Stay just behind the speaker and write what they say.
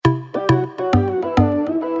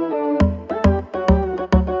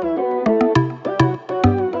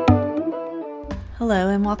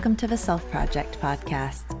welcome to the Self Project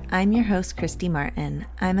podcast. I'm your host, Christy Martin.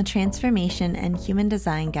 I'm a transformation and human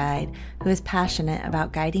design guide who is passionate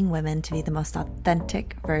about guiding women to be the most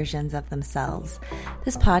authentic versions of themselves.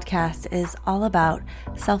 This podcast is all about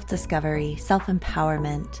self-discovery,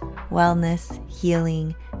 self-empowerment, wellness,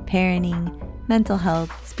 healing, parenting, mental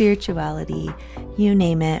health, spirituality, you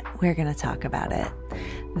name it, we're going to talk about it.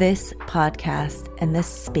 This podcast and this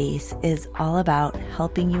space is all about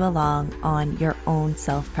helping you along on your own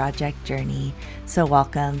self-project journey. So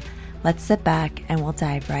welcome. Let's sit back and we'll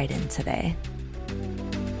dive right in today.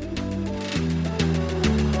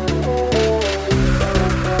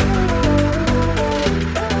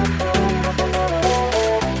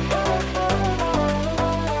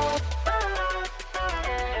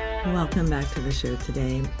 Welcome back to the show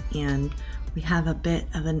today, and we have a bit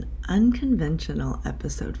of an unconventional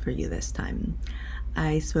episode for you this time.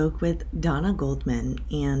 I spoke with Donna Goldman,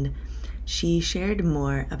 and she shared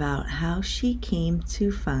more about how she came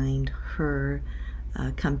to find her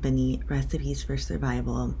company, Recipes for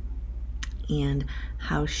Survival, and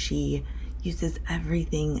how she uses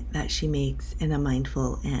everything that she makes in a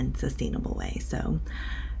mindful and sustainable way. So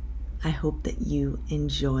I hope that you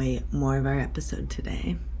enjoy more of our episode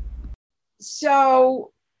today.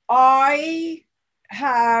 So I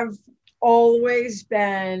have always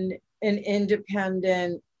been an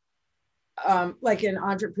independent, like an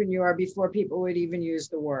entrepreneur before people would even use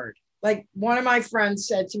the word. Like one of my friends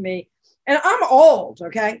said to me, and I'm old,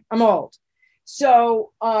 okay? I'm old.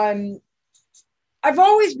 So I've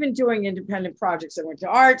always been doing independent projects. I went to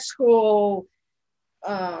art school,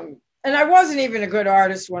 and I wasn't even a good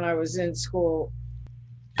artist when I was in school.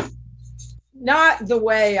 Not the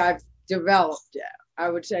way I've developed it. I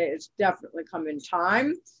would say it's definitely come in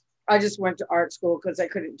time. I just went to art school because I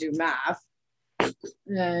couldn't do math.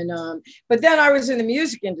 And but then I was in the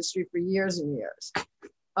music industry for years and years.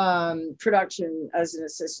 Production as an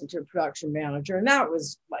assistant to a production manager. And that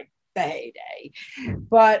was like the heyday.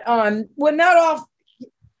 But but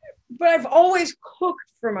I've always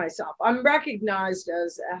cooked for myself. I'm recognized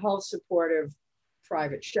as a health supportive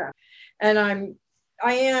private chef. And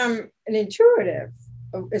I am an intuitive,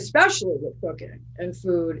 especially with cooking and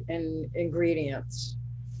food and ingredients.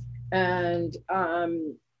 And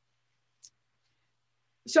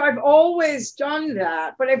so I've always done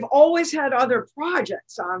that, but I've always had other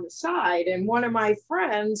projects on the side. And one of my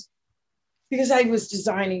friends, because I was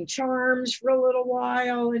designing charms for a little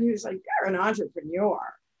while, and he was like, "You're an entrepreneur."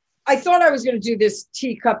 I thought I was going to do this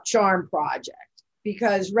teacup charm project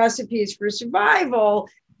because Recipes for Survival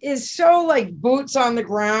is so like boots on the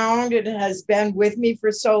ground. It has been with me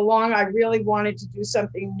for so long. I really wanted to do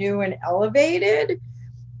something new and elevated.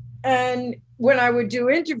 And when I would do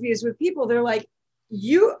interviews with people, they're like,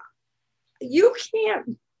 you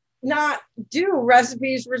can't not do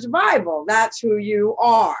Recipes for Survival. That's who you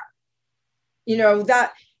are. You know,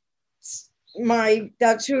 that's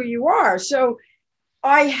who you are. So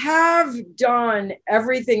I have done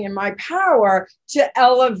everything in my power to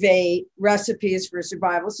elevate Recipes for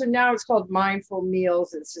Survival. So now it's called Mindful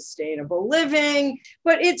Meals and Sustainable Living,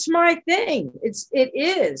 but it's my thing.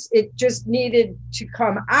 It just needed to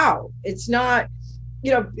come out. It's not,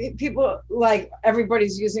 people like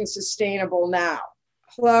everybody's using sustainable now.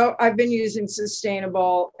 Hello, I've been using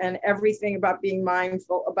sustainable and everything about being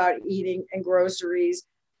mindful about eating and groceries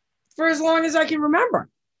for as long as I can remember.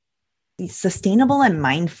 Sustainable and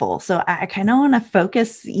mindful. So I kind of want to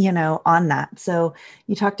focus, on that. So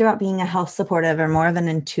you talked about being a health supportive or more of an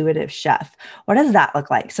intuitive chef. What does that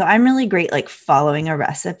look like? So I'm really great, like following a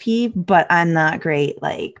recipe, but I'm not great.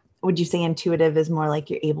 Like, would you say intuitive is more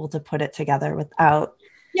like you're able to put it together without?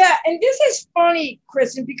 Yeah. And this is funny,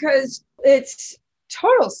 Kristen, because it's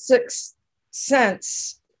total sixth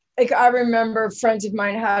sense. Like I remember friends of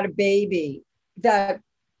mine had a baby that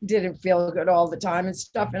didn't feel good all the time and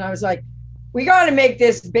stuff. And I was like, we got to make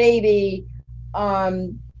this baby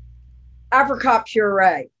apricot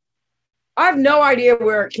puree. I have no idea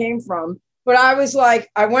where it came from, but I was like,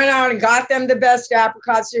 I went out and got them the best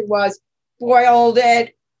apricots it was, boiled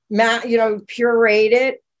it, pureed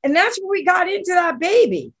it. And that's where we got into that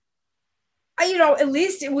baby. At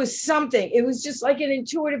least it was something. It was just like an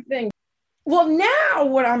intuitive thing. Well, now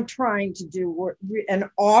what I'm trying to do and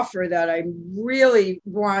offer that I really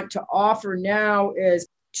want to offer now is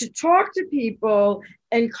to talk to people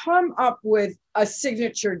and come up with a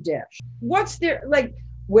signature dish. What's their, like,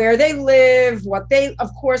 where they live, what they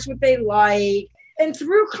like, and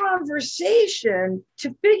through conversation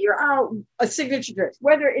to figure out a signature dish,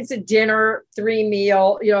 whether it's a dinner,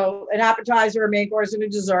 3-meal, an appetizer, a main course, and a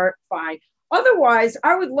dessert, fine. Otherwise,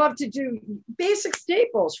 I would love to do basic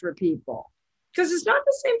staples for people. because it's not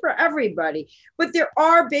the same for everybody, but there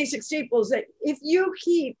are basic staples that if you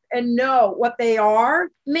keep and know what they are,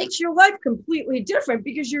 makes your life completely different,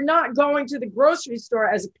 because you're not going to the grocery store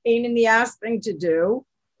as a pain in the ass thing to do,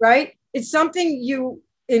 right? It's something you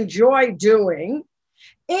enjoy doing,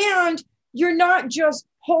 and you're not just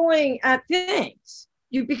pulling at things.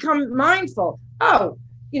 You become mindful. Oh,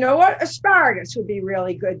 you know what? Asparagus would be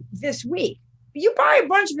really good this week. You buy a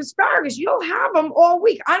bunch of asparagus, you'll have them all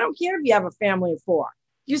week. I don't care if you have a family of 4.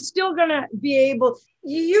 You're still going to be able,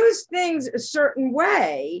 you use things a certain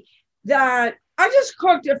way. That I just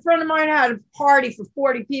cooked, a friend of mine had a party for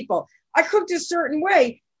 40 people. I cooked a certain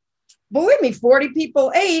way. Believe me, 40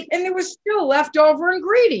 people ate, and there was still leftover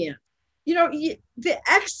ingredient. You know, the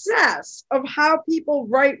excess of how people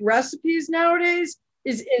write recipes nowadays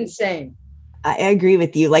is insane. I agree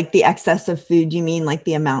with you. Like the excess of food, you mean like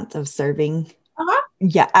the amount of serving? Uh-huh.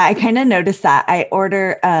 Yeah, I kind of noticed that. I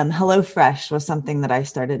order HelloFresh was something that I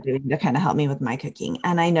started doing to kind of help me with my cooking.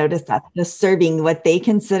 And I noticed that the serving, what they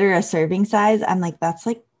consider a serving size, I'm like, that's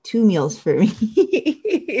like 2 meals for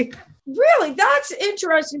me. Really? That's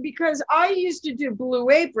interesting, because I used to do Blue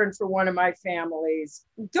Apron for one of my families.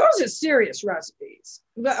 Those are serious recipes.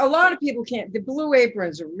 A lot of people can't. The Blue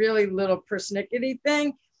Apron's a really little persnickety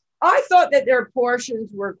thing. I thought that their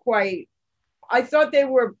portions were I thought they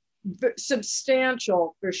were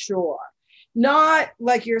substantial for sure. Not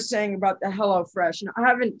like you're saying about the HelloFresh. And I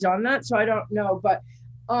haven't done that, so I don't know. But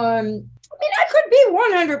I mean, I could be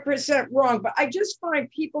 100% wrong, but I just find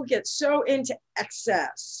people get so into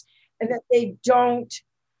excess, and that they don't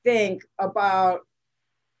think about,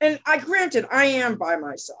 and granted, I am by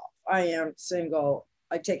myself. I am single.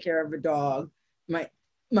 I take care of a dog, my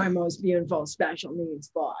most beautiful special needs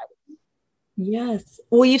boy. Yes.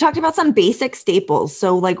 Well, you talked about some basic staples.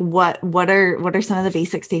 So like what are some of the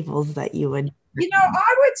basic staples that you would?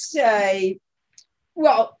 I would say,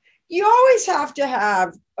 well, you always have to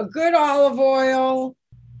have a good olive oil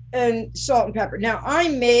and salt and pepper. Now, I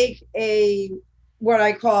make what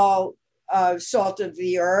I call salt of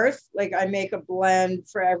the earth. Like, I make a blend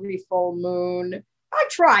for every full moon. I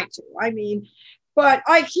try to, but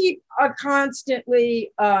I keep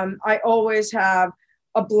constantly, I always have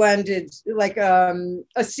a blended, like a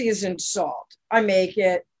seasoned salt. I make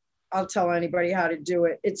it. I'll tell anybody how to do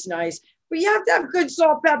it. It's nice. But you have to have good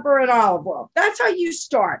salt, pepper, and olive oil. That's how you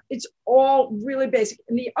start. It's all really basic.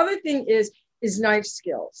 And the other thing is knife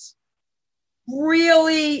skills.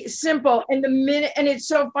 Really simple. And it's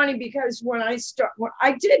so funny, because when I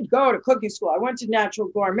did go to cooking school, I went to Natural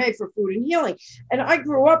Gourmet for food and healing. And I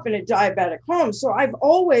grew up in a diabetic home. So I've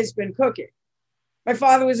always been cooking. My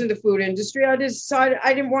father was in the food industry. I decided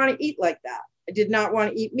I didn't want to eat like that. I did not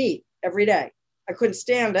want to eat meat every day. I couldn't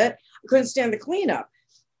stand it. I couldn't stand the cleanup.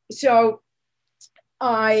 So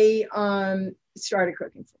I started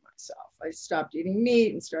cooking for myself. I stopped eating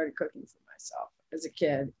meat and started cooking for myself as a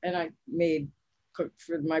kid. And I cooked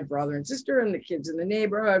for my brother and sister and the kids in the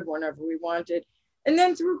neighborhood whenever we wanted. And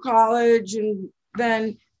then through college, and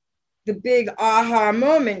then the big aha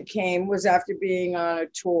moment was after being on a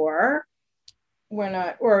tour, one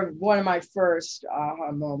of my first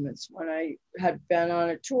aha moments, when I had been on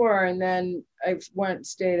a tour, and then I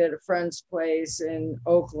stayed at a friend's place in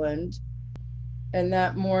Oakland. And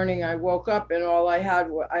that morning I woke up, and all I had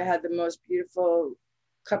the most beautiful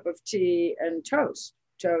cup of tea and toast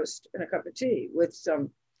and a cup of tea with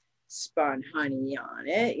some spun honey on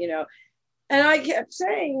it, And I kept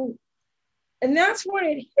saying, and that's when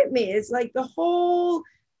it hit me. It's like the whole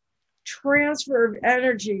transfer of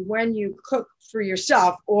energy when you cook for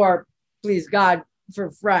yourself, or please God, for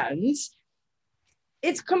friends.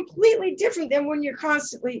 It's completely different than when you're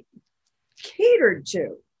constantly catered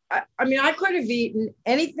to. I could have eaten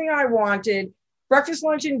anything I wanted, breakfast,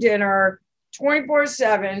 lunch, and dinner,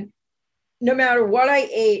 24/7. No matter what I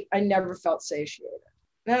ate, I never felt satiated.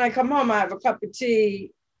 Then I come home, I have a cup of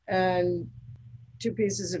tea and 2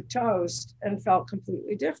 pieces of toast, and felt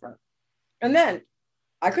completely different. And then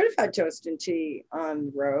I could have had toast and tea on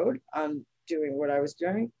the road, on doing what I was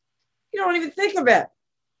doing. You don't even think of it,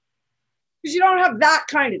 because you don't have that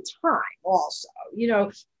kind of time also.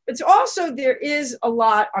 It's also, there is a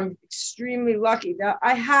lot, I'm extremely lucky that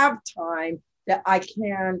I have time that I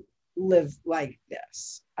can live like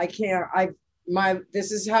this.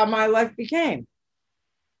 This is how my life became.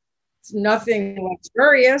 It's nothing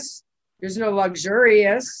luxurious. There's no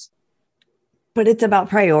luxurious. But it's about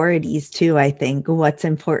priorities too, I think. What's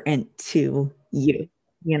important to you,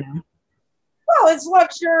 Well, it's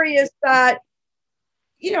luxurious that,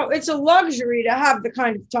 it's a luxury to have the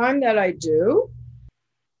kind of time that I do.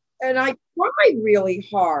 And I try really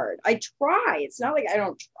hard. I try. It's not like I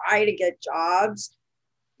don't try to get jobs.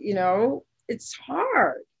 It's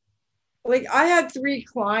hard. Like I had 3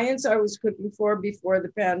 clients I was cooking for before the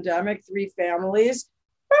pandemic, 3 families.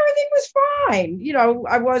 Everything was fine.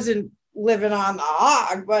 I wasn't living on the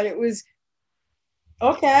hog, but it was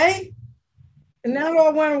okay. And then it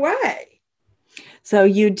all went away. So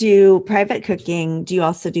you do private cooking. Do you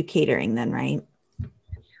also do catering then, right?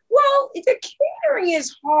 Well, the catering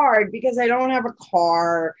is hard because I don't have a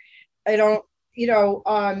car. I don't,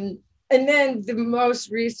 and then the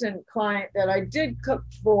most recent client that I did cook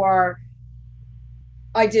for,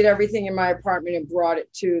 I did everything in my apartment and brought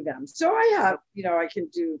it to them. So I have, I can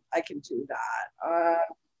do that.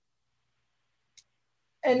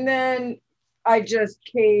 And then I just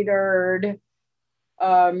catered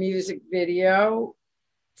a music video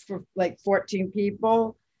for like 14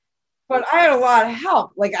 people. But I had a lot of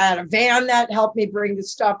help. Like I had a van that helped me bring the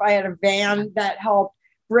stuff. I had a van that helped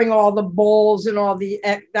bring all the bowls and all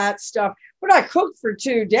that stuff. But I cooked for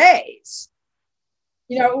 2 days.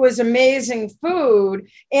 It was amazing food.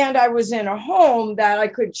 And I was in a home that I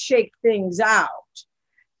could shake things out.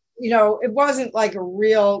 It wasn't like a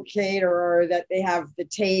real caterer that they have the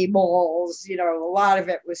tables. A lot of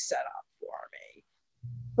it was set up for me.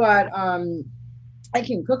 But I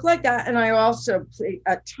can cook like that. And I also,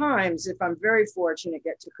 at times, if I'm very fortunate,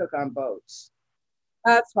 get to cook on boats.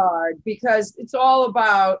 That's hard because it's all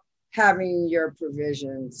about having your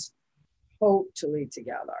provisions totally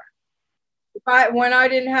together. When I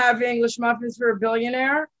didn't have English muffins for a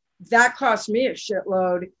billionaire, that cost me a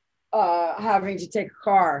shitload, having to take a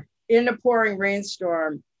car in a pouring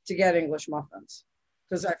rainstorm to get English muffins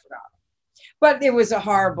because I forgot. But it was a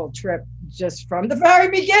horrible trip. Just from the very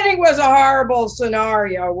beginning was a horrible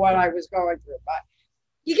scenario what I was going through. But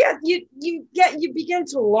you begin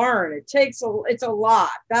to learn. It's a lot.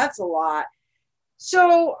 That's a lot.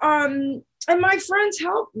 So and my friends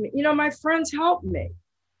help me.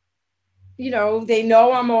 They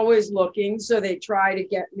know I'm always looking, so they try to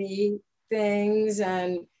get me things.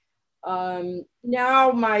 And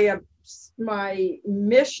now my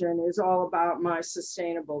mission is all about my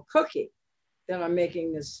sustainable cookie. That I'm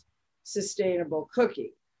making this sustainable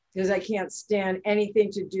cookie because I can't stand anything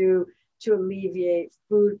to do to alleviate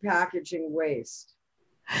food packaging waste.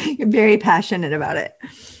 You're very passionate about it.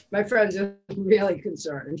 My friends are really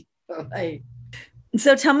concerned.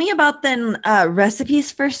 So tell me about then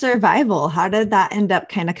recipes for survival. How did that end up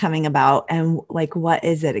kind of coming about, and like what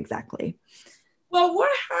is it exactly? Well,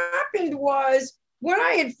 what happened was when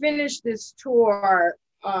I had finished this tour,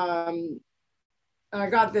 I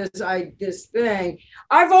got this thing.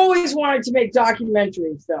 I've always wanted to make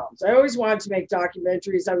documentary films. I always wanted to make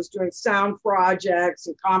documentaries. I was doing sound projects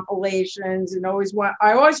and compilations, and I always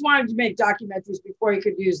wanted to make documentaries before you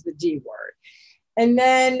could use the D word. And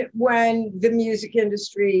then when the music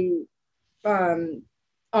industry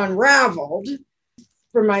unraveled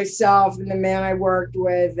for myself and the man I worked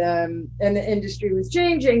with, and the industry was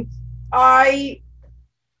changing, I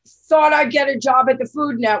thought I'd get a job at the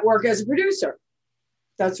Food Network as a producer.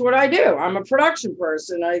 That's what I do. I'm a production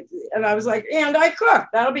person. I was like, and I cook.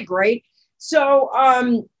 That'll be great. So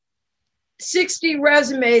 60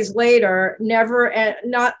 resumes later, I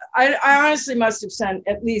honestly must have sent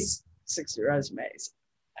at least 60 resumes.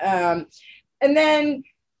 And then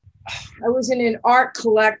I was in an art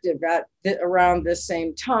collective around the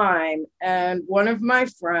same time. And one of my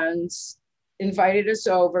friends invited us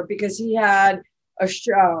over because he had a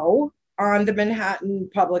show on the Manhattan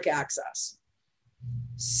Public Access.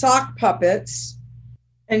 Sock puppets,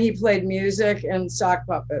 and he played music and sock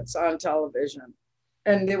puppets on television.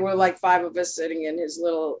 And there were like 5 of us sitting in his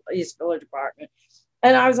little East Village apartment.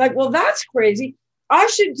 And I was like, well, that's crazy. I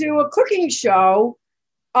should do a cooking show.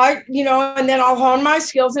 And then I'll hone my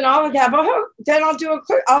skills and I'll have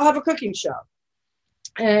a cooking show.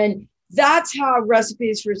 And that's how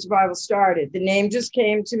Recipes for Survival started. The name just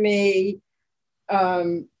came to me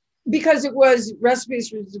because it was Recipes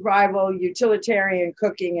for Survival, utilitarian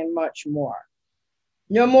cooking, and much more.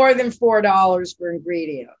 No more than $4 for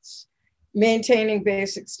ingredients, maintaining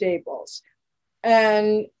basic staples.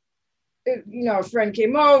 And, a friend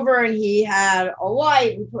came over and he had a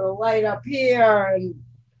light. We put a light up here. And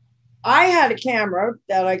I had a camera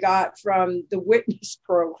that I got from the Witness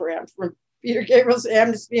program from Peter Gabriel's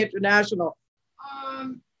Amnesty International.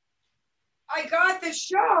 I got the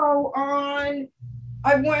show on.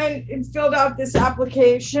 I went and filled out this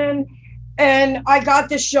application and I got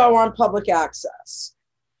the show on public access.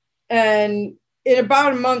 And in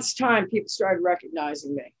about a month's time, people started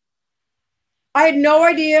recognizing me. I had no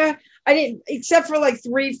idea. I didn't, except for like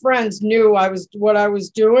 3 friends knew what I was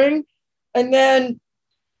doing. And then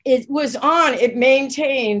it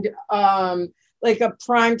maintained like a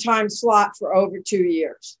prime time slot for over 2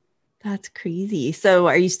 years. That's crazy. So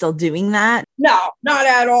are you still doing that? No, not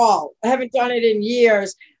at all. I haven't done it in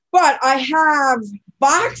years, but I have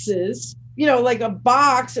boxes, like a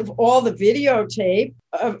box of all the videotape.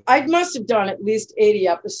 I must have done at least 80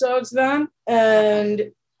 episodes then.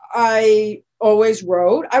 And I always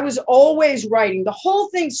wrote. I was always writing. The whole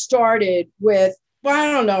thing started with, well,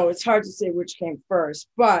 I don't know. It's hard to say which came first,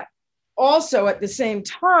 but also at the same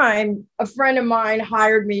time, a friend of mine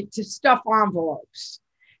hired me to stuff envelopes.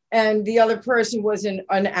 And the other person was an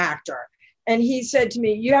actor. And he said to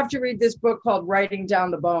me, you have to read this book called Writing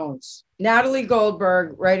Down the Bones. Natalie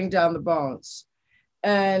Goldberg, Writing Down the Bones.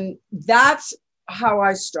 And that's how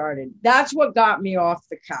I started. That's what got me off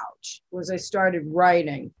the couch, was I started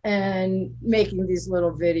writing and making these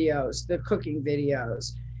little videos, the cooking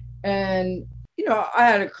videos. And, I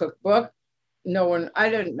had a cookbook. I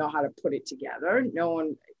didn't know how to put it together.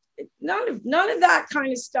 None of that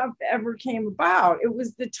kind of stuff ever came about. It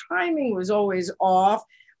was, the timing was always off.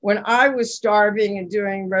 When I was starving and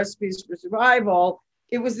doing recipes for survival,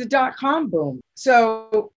 it was the .com boom.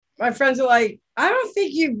 So my friends are like, I don't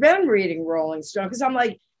think you've been reading Rolling Stone. Because I'm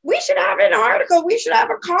like, we should have an article. We should have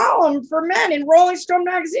a column for men in Rolling Stone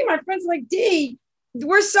magazine. My friends are like, D,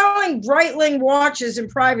 we're selling Breitling watches and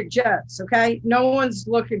private jets. Okay. No one's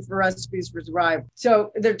looking for recipes for survival.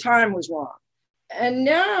 So their time was wrong. And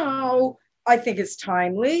now I think it's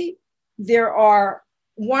timely. There are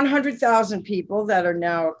 100,000 people that are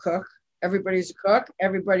now a cook. Everybody's a cook.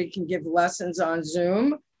 Everybody can give lessons on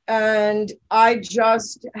Zoom. And I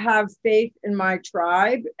just have faith in my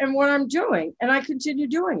tribe and what I'm doing. And I continue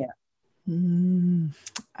doing it.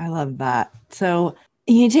 I love that. So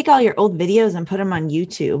you take all your old videos and put them on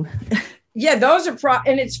YouTube. Yeah, those are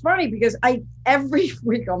and it's funny because every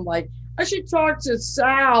week I'm like, I should talk to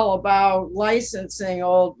Sal about licensing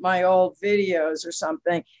my old videos or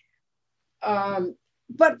something.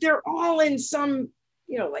 But they're all in some,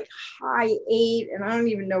 like high 8, and I don't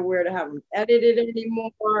even know where to have them edited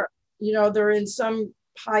anymore. They're in some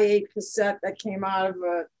high 8 cassette that came out of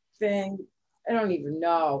a thing. I don't even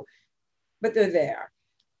know, but they're there.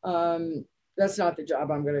 That's not the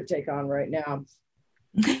job I'm going to take on right now.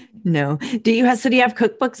 No. Do you have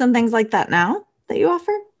cookbooks and things like that now that you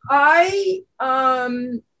offer? I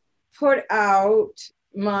put out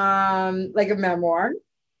like a memoir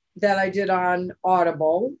that I did on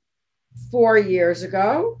Audible 4 years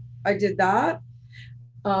ago. I did that.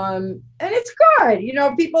 And it's good.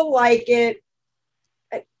 People like it.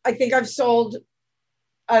 I think I've sold,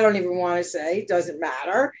 I don't even want to say, it doesn't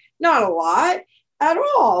matter. Not a lot at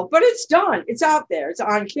all, but it's done. It's out there. It's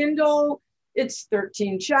on Kindle. It's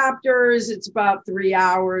 13 chapters. It's about 3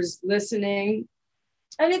 hours listening.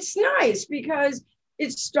 And it's nice because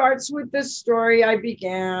it starts with the story I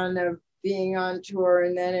began of being on tour,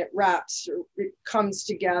 and then it comes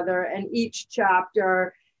together, and each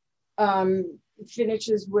chapter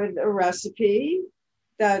finishes with a recipe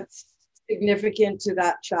that's significant to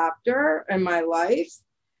that chapter in my life,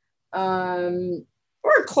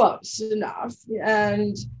 or close enough.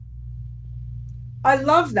 And I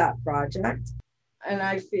love that project, and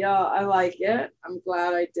I feel I like it. I'm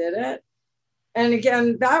glad I did it. And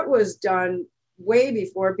again, that was done way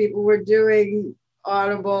before people were doing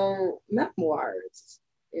Audible memoirs,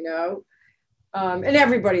 and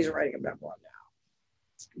everybody's writing a memoir now.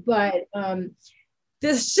 But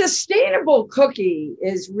the sustainable cookie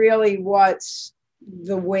is really what's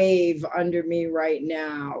the wave under me right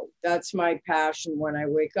now. That's my passion when I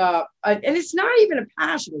wake up. And it's not even a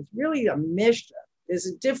passion, it's really a mission. There's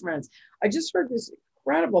a difference. I just heard this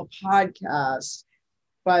incredible podcast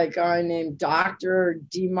by a guy named Dr.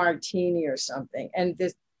 DeMartini or something. And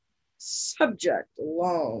this subject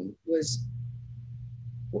alone was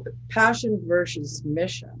passion versus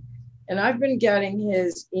mission. And I've been getting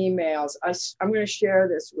his emails. I'm going to share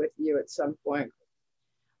this with you at some point.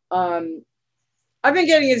 I've been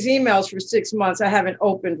getting his emails for 6 months. I haven't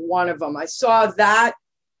opened one of them. I saw that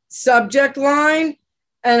subject line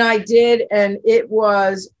and I did, and it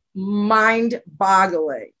was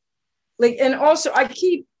mind-boggling. And also I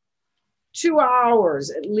keep 2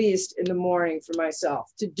 hours at least in the morning for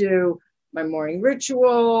myself to do my morning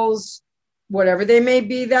rituals, whatever they may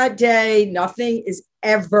be that day. Nothing is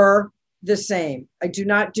ever the same. I do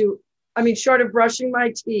not do, short of brushing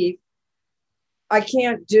my teeth, I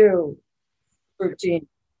can't do routine.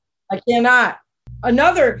 I cannot.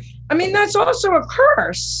 That's also a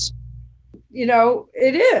curse.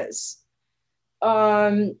 It is.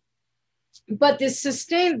 But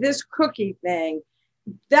this cookie thing,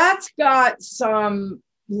 that's got some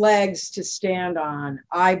legs to stand on,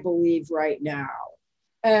 I believe, right now.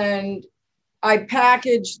 And I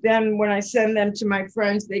package them. When I send them to my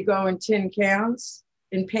friends, they go in tin cans,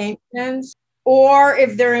 in paint tins, or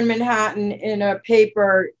if they're in Manhattan, in a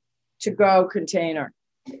paper to go container,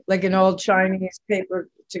 like an old Chinese paper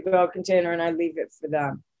to go container, and I leave it for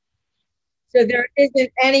them. So there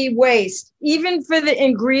isn't any waste. Even for the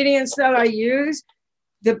ingredients that I use,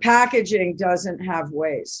 the packaging doesn't have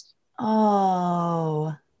waste.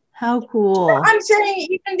 Oh, how cool. I'm saying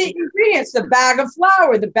even the ingredients, the bag of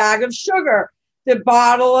flour, the bag of sugar, the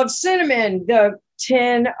bottle of cinnamon, the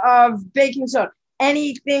tin of baking soda,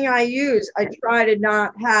 anything I use, I try to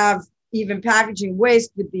not have even packaging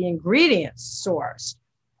waste with the ingredients sourced.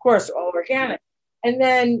 Of course, all organic. And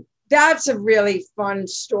then that's a really fun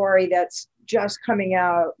story that's just coming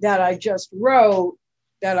out that I just wrote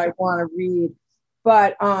that I want to read.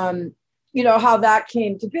 But, how that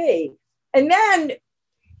came to be. And then,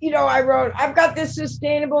 I wrote, I've got this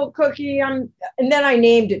sustainable cookie. And then I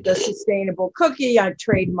named it the Sustainable Cookie. I'm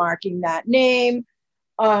trademarking that name.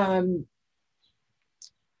 My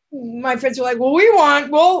friends were like,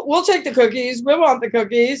 well, we'll take the cookies. We want the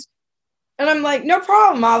cookies. And I'm like, no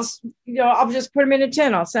problem. I'll just put them in a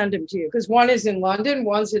tin. I'll send them to you. Because one is in London,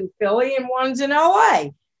 one's in Philly, and one's in LA.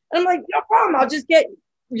 And I'm like, no problem.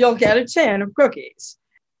 You'll get a tin of cookies.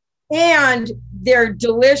 And they're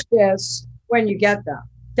delicious when you get them.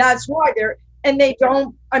 That's why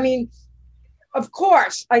of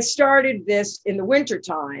course, I started this in the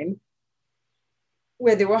wintertime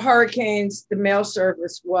where there were hurricanes. The mail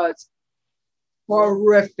service was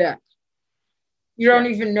horrific. You don't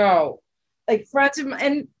even know. Like friends of mine,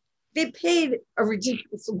 and they paid a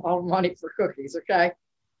ridiculous amount of money for cookies, okay?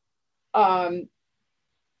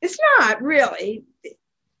 It's not really.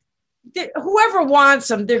 Whoever wants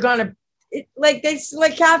them, they're gonna like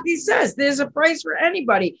Kathy says, there's a price for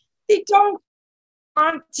anybody. They don't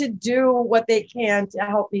want to do what they can to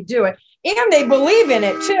help me do it, and they believe in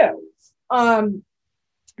it too.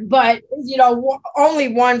 But only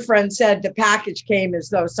one friend said the package came as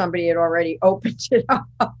though somebody had already opened it up.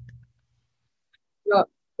 So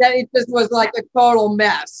that it just was like a total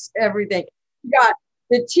mess. Everything. You got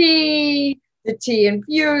the tea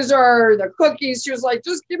infuser, the cookies. She was like,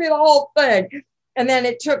 just give me the whole thing. And then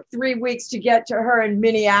it took 3 weeks to get to her in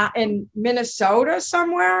Minnesota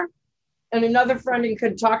somewhere, and another friend in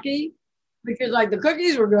Kentucky, because the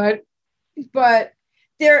cookies were good, but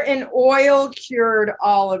they're an oil cured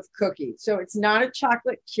olive cookie. So it's not a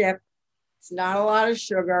chocolate chip. It's not a lot of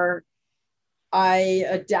sugar. I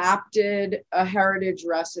adapted a heritage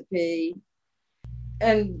recipe.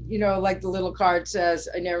 And, like the little card says,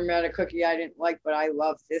 I never met a cookie I didn't like, but I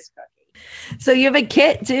love this cookie. So you have a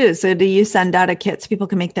kit too. So do you send out a kit so people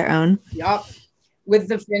can make their own? Yep. With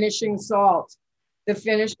the finishing salt. The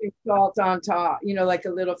finishing salt on top, like a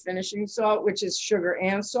little finishing salt, which is sugar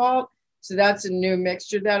and salt. So that's a new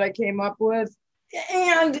mixture that I came up with.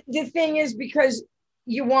 And the thing is, because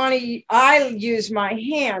I use my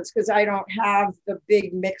hands because I don't have the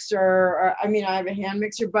big mixer. I have a hand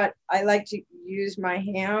mixer, but I like to use my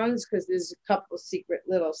hands because there's a couple secret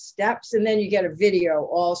little steps. And then you get a video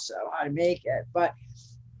also how to make it. But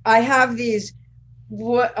I have these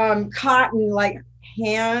cotton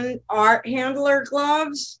handler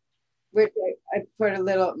gloves, which I put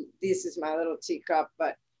this is my little teacup,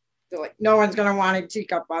 but they're like, no one's going to want a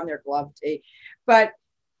teacup on their glove tea. But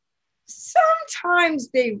sometimes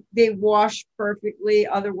they wash perfectly,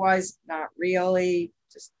 otherwise not really,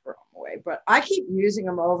 just throw them away. But I keep using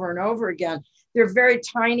them over and over again. They're very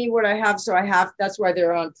tiny what I have, so that's why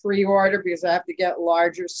they're on pre-order, because I have to get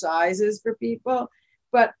larger sizes for people.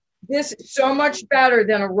 But this is so much better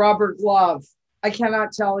than a rubber glove. I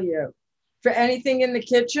cannot tell you. For anything in the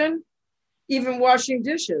kitchen, even washing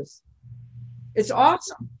dishes. It's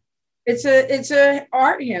awesome. It's a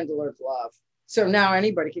art handler glove. So now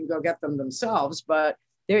anybody can go get them themselves, but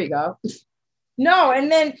there you go. No, and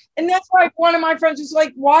that's why one of my friends was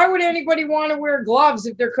like, why would anybody want to wear gloves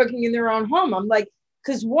if they're cooking in their own home? I'm like,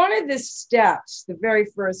 because one of the steps, the very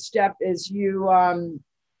first step is you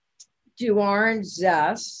do orange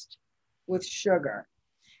zest with sugar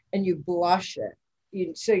and you blush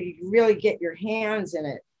it. So you really get your hands in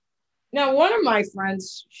it. Now, one of my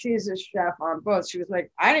friends, she's a chef on both. She was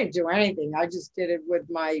like, I didn't do anything. I just did it with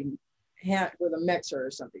my hand, with a mixer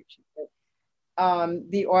or something. She said,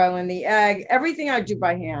 the oil and the egg, everything I do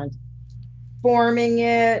by hand, forming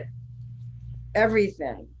it,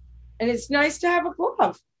 everything. And it's nice to have a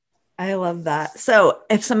glove. I love that. So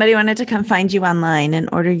if somebody wanted to come find you online and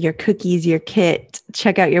order your cookies, your kit,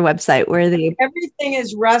 check out your website. Where are they? Everything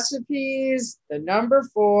is recipes, the number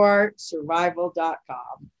 4,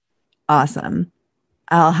 survival.com. Awesome.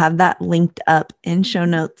 I'll have that linked up in show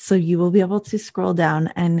notes so you will be able to scroll down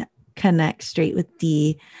and connect straight with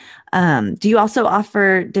Dee. Do you also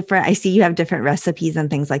offer I see you have different recipes and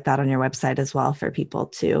things like that on your website as well for people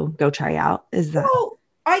to go try out. Is that? Well,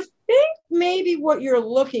 I think maybe what you're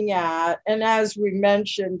looking at, and as we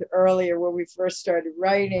mentioned earlier when we first started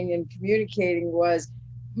writing and communicating, was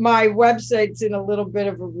my website's in a little bit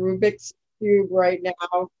of a Rubik's Cube right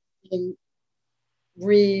now, being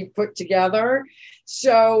re-put together.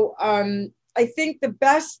 So I think the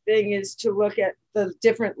best thing is to look at the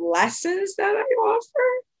different lessons that I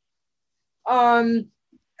offer.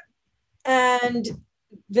 And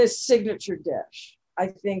the signature dish, I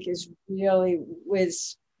think, is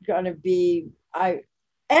going to be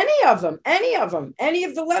any of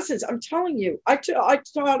the lessons. I'm telling you, I taught a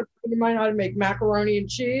friend of mine how to make macaroni and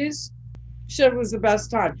cheese. It was the best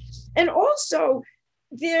time. And also,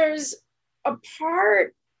 there's a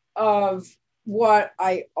part of what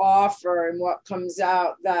I offer and what comes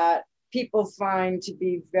out that people find to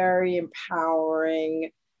be very empowering,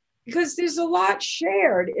 because there's a lot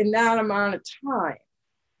shared in that amount of time.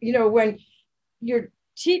 You know, when you're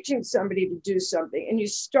teaching somebody to do something and you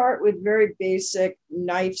start with very basic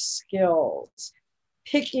knife skills,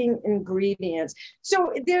 picking ingredients.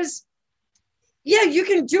 So you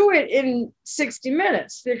can do it in 60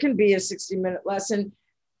 minutes. There can be a 60-minute lesson.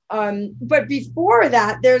 But before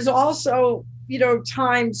that, there's also,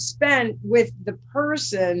 time spent with the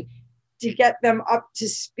person to get them up to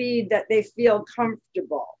speed that they feel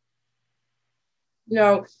comfortable.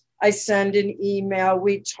 I send an email,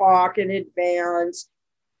 we talk in advance.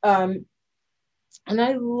 And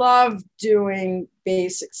I love doing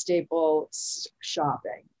basic staple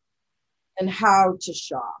shopping and how to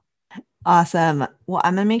shop. Awesome. Well,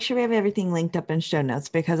 I'm going to make sure we have everything linked up in show notes,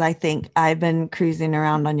 because I think I've been cruising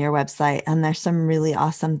around on your website and there's some really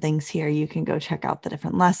awesome things here. You can go check out the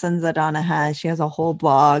different lessons that Donna has. She has a whole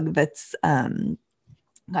blog that's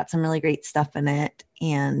got some really great stuff in it.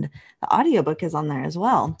 And the audiobook is on there as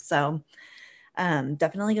well. So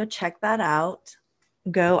definitely go check that out.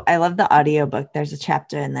 I love the audiobook. There's a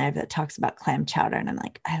chapter in there that talks about clam chowder. And I'm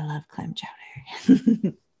like, I love clam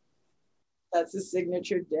chowder. That's a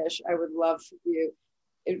signature dish. I would love for you.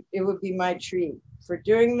 It would be my treat. For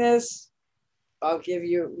doing this, I'll give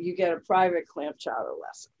you get a private clam chowder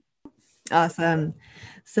lesson. Awesome.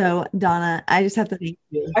 So Donna, I just have to thank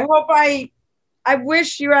you. I hope I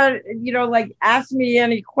wish you had, ask me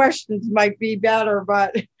any questions might be better,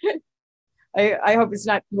 but I hope it's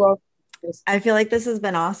not too open. I feel like this has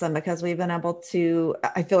been awesome because we've been able to,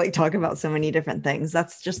 talk about so many different things.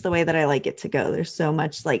 That's just the way that I like it to go. There's so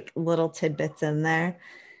much like little tidbits in there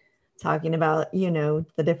talking about, the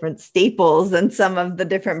different staples and some of the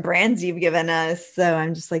different brands you've given us. So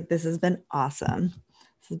I'm just like, this has been awesome.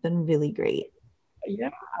 This has been really great.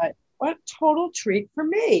 Yeah. What a total treat for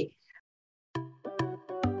me.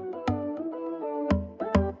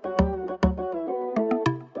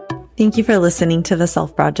 Thank you for listening to the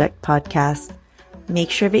Self Project podcast. Make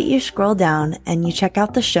sure that you scroll down and you check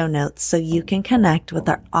out the show notes so you can connect with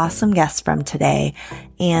our awesome guests from today.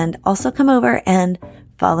 And also come over and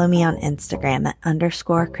follow me on Instagram at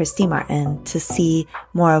 _Christy Martin to see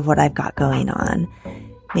more of what I've got going on.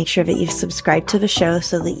 Make sure that you subscribe to the show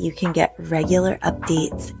so that you can get regular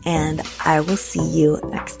updates, and I will see you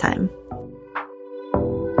next time.